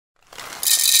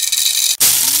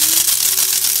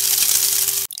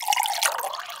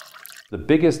The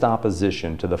biggest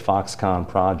opposition to the Foxconn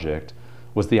project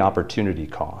was the opportunity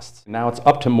costs. Now it's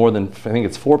up to more than, I think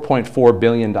it's $4.4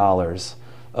 billion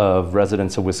of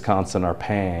residents of Wisconsin are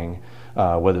paying,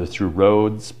 whether through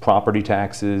roads, property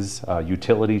taxes,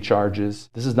 utility charges.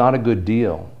 This is not a good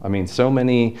deal. I mean, so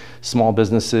many small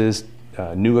businesses,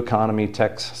 new economy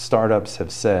tech startups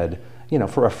have said, you know,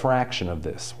 for a fraction of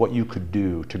this, what you could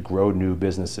do to grow new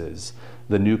businesses,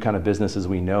 the new kind of businesses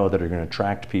we know that are going to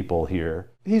attract people here.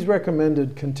 He's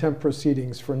recommended contempt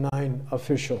proceedings for 9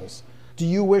 officials. Do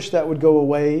you wish that would go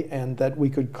away and that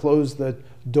we could close the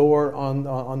door on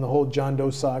the whole John Doe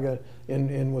saga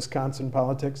in Wisconsin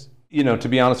politics? You know, to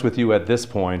be honest with you, at this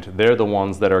point, they're the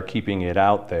ones that are keeping it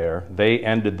out there. They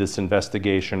ended this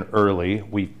investigation early.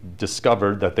 We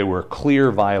discovered that there were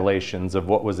clear violations of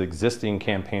what was existing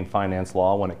campaign finance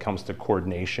law when it comes to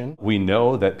coordination. We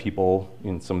know that people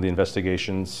in some of the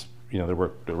investigations, you know,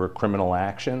 there were criminal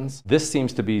actions. This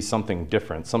seems to be something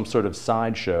different, some sort of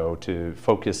sideshow to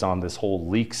focus on this whole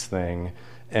leaks thing,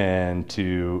 and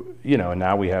to, you know, and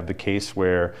now we have the case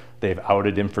where they've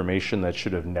outed information that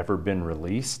should have never been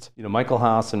released. You know, Michael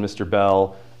Haas and Mr.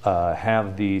 Bell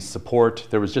have the support.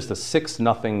 There was just a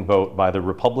 6-0 vote by the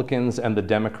Republicans and the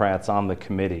Democrats on the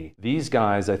committee. These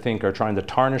guys, I think, are trying to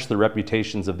tarnish the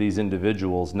reputations of these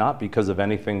individuals, not because of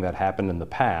anything that happened in the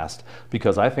past,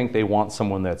 because I think they want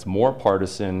someone that's more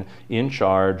partisan, in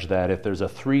charge, that if there's a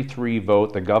 3-3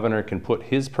 vote, the governor can put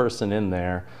his person in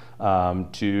there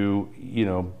to, you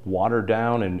know, water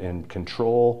down and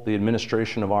control the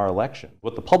administration of our election.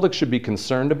 What the public should be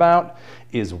concerned about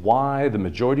is why the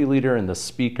majority leader and the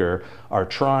speaker are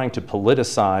trying to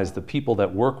politicize the people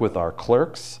that work with our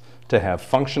clerks to have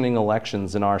functioning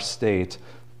elections in our state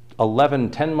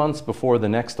 10 months before the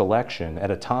next election,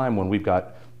 at a time when we've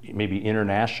got maybe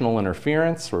international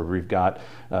interference, or we've got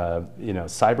you know,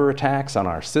 cyber attacks on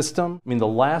our system. I mean, the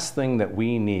last thing that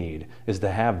we need is to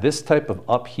have this type of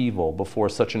upheaval before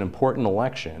such an important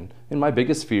election. And my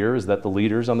biggest fear is that the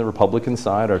leaders on the Republican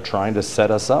side are trying to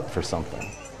set us up for something.